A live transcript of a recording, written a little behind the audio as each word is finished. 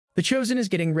The Chosen is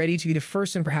getting ready to be the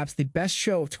first and perhaps the best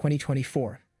show of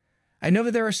 2024. I know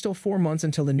that there are still 4 months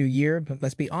until the new year, but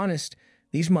let's be honest,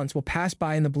 these months will pass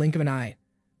by in the blink of an eye.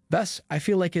 Thus, I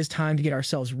feel like it is time to get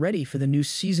ourselves ready for the new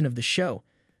season of the show,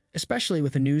 especially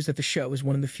with the news that the show is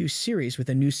one of the few series with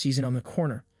a new season on the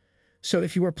corner. So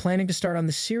if you are planning to start on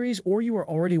the series or you are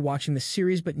already watching the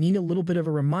series but need a little bit of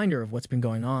a reminder of what's been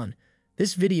going on,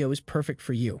 this video is perfect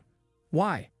for you.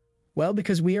 Why? Well,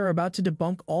 because we are about to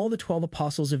debunk all the 12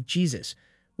 apostles of Jesus,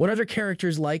 what other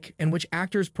characters like, and which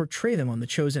actors portray them on The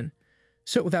Chosen.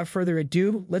 So without further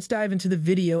ado, let's dive into the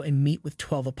video and meet with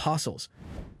 12 apostles.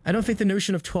 I don't think the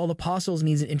notion of 12 apostles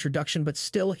needs an introduction, but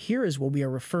still, here is what we are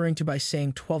referring to by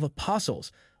saying 12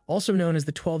 apostles. Also known as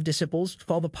the 12 disciples,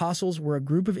 12 apostles were a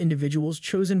group of individuals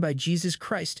chosen by Jesus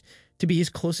Christ to be his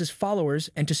closest followers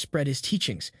and to spread his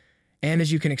teachings. And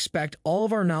as you can expect, all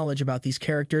of our knowledge about these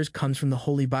characters comes from the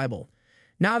Holy Bible.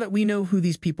 Now that we know who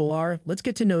these people are, let's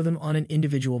get to know them on an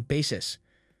individual basis.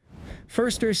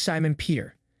 First, there's Simon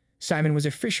Peter. Simon was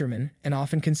a fisherman and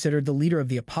often considered the leader of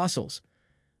the apostles.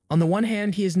 On the one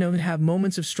hand, he is known to have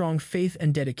moments of strong faith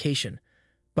and dedication.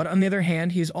 But on the other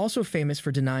hand, he is also famous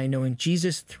for denying knowing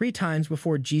Jesus 3 times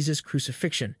before Jesus'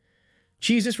 crucifixion.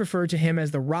 Jesus referred to him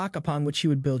as the rock upon which he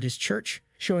would build his church,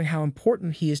 showing how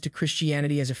important he is to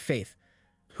Christianity as a faith.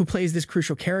 Who plays this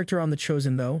crucial character on The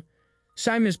Chosen, though?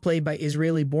 Simon is played by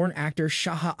Israeli-born actor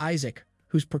Shaha Isaac,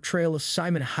 whose portrayal of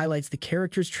Simon highlights the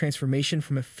character's transformation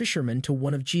from a fisherman to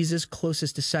one of Jesus'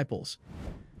 closest disciples.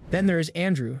 Then there is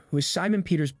Andrew, who is Simon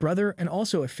Peter's brother and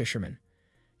also a fisherman.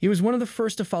 He was one of the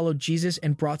first to follow Jesus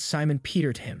and brought Simon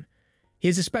Peter to him. He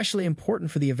is especially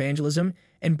important for the evangelism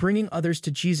and bringing others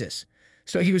to Jesus,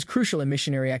 so he was crucial in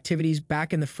missionary activities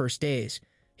back in the first days.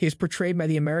 He is portrayed by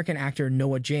the American actor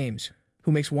Noah James,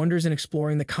 who makes wonders in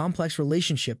exploring the complex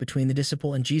relationship between the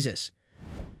disciple and Jesus.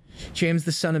 James,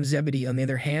 the son of Zebedee, on the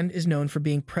other hand, is known for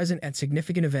being present at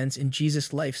significant events in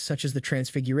Jesus' life such as the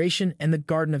Transfiguration and the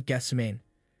Garden of Gethsemane.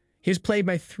 He is played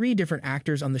by 3 different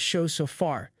actors on the show so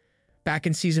far. Back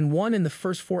in Season 1, in the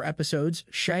first 4 episodes,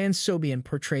 Cheyenne Sobian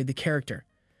portrayed the character.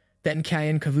 Then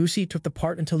Kayan Kavusi took the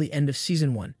part until the end of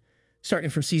Season 1.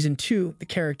 Starting from Season 2, the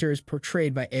character is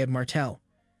portrayed by Abe Martel.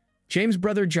 James'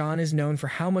 brother John is known for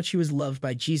how much he was loved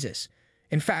by Jesus.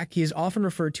 In fact, he is often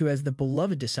referred to as the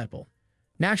beloved disciple.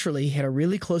 Naturally, he had a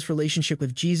really close relationship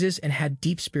with Jesus and had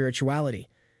deep spirituality.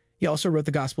 He also wrote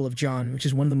the Gospel of John, which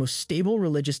is one of the most stable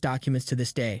religious documents to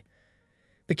this day.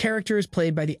 The character is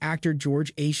played by the actor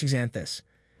George A. Xanthus.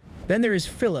 Then there is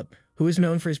Philip, who is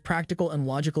known for his practical and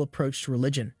logical approach to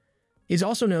religion. He is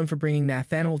also known for bringing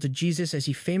Nathanael to Jesus, as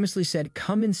he famously said,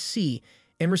 "Come and see,"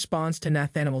 in response to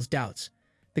Nathanael's doubts.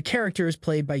 The character is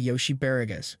played by Yoshi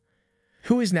Barragas.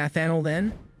 Who is Nathanael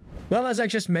then? Well, as I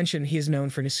just mentioned, he is known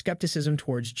for his skepticism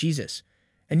towards Jesus,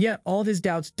 and yet all of his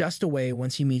doubts dust away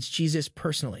once he meets Jesus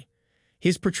personally. He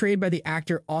is portrayed by the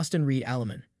actor Austin Reed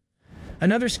Alleman.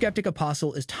 Another skeptic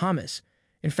apostle is Thomas.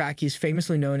 In fact, he is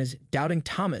famously known as Doubting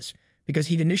Thomas because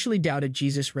he initially doubted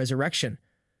Jesus' resurrection.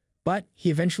 But he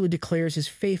eventually declares his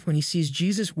faith when he sees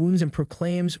Jesus' wounds and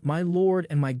proclaims, "My Lord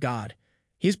and my God."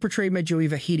 He is portrayed by Joey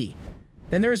Vahidi.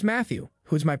 Then there is Matthew,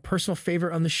 who is my personal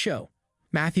favorite on the show.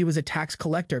 Matthew was a tax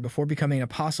collector before becoming an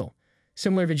apostle.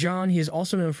 Similar to John, he is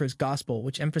also known for his gospel,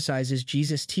 which emphasizes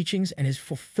Jesus' teachings and his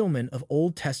fulfillment of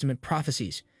Old Testament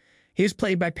prophecies. He is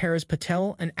played by Paras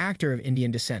Patel, an actor of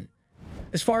Indian descent.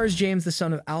 As far as James, the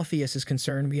son of Alphaeus, is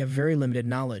concerned, we have very limited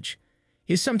knowledge.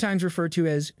 He is sometimes referred to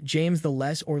as James the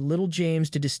Less or Little James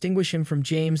to distinguish him from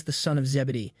James, the son of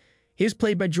Zebedee. He is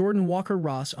played by Jordan Walker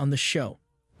Ross on the show.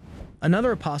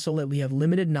 Another apostle that we have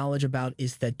limited knowledge about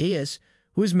is Thaddeus,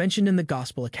 who is mentioned in the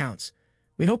gospel accounts.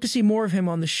 We hope to see more of him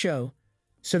on the show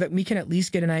so that we can at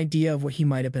least get an idea of what he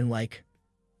might have been like.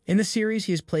 In the series,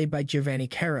 he is played by Giovanni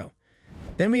Caro.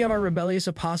 Then we have our rebellious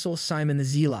apostle, Simon the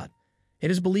Zealot. It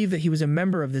is believed that he was a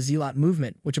member of the Zealot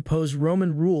movement, which opposed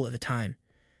Roman rule at the time.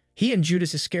 He and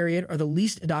Judas Iscariot are the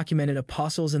least documented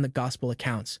apostles in the gospel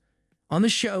accounts. On the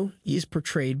show, he is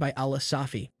portrayed by Allah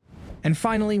Safi. And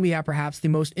finally, we have perhaps the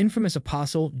most infamous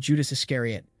apostle, Judas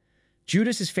Iscariot.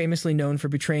 Judas is famously known for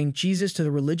betraying Jesus to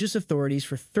the religious authorities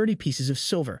for 30 pieces of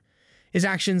silver. His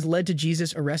actions led to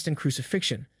Jesus' arrest and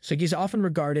crucifixion, so he is often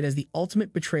regarded as the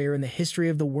ultimate betrayer in the history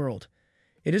of the world.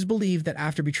 It is believed that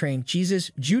after betraying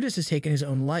Jesus, Judas has taken his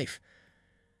own life.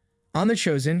 On The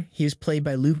Chosen, he is played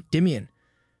by Luke Dimian.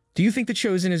 Do you think The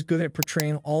Chosen is good at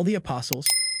portraying all the apostles?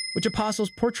 Which apostle's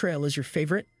portrayal is your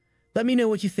favorite? Let me know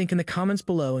what you think in the comments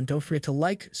below, and don't forget to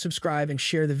like, subscribe, and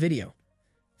share the video.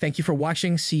 Thank you for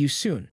watching. See you soon.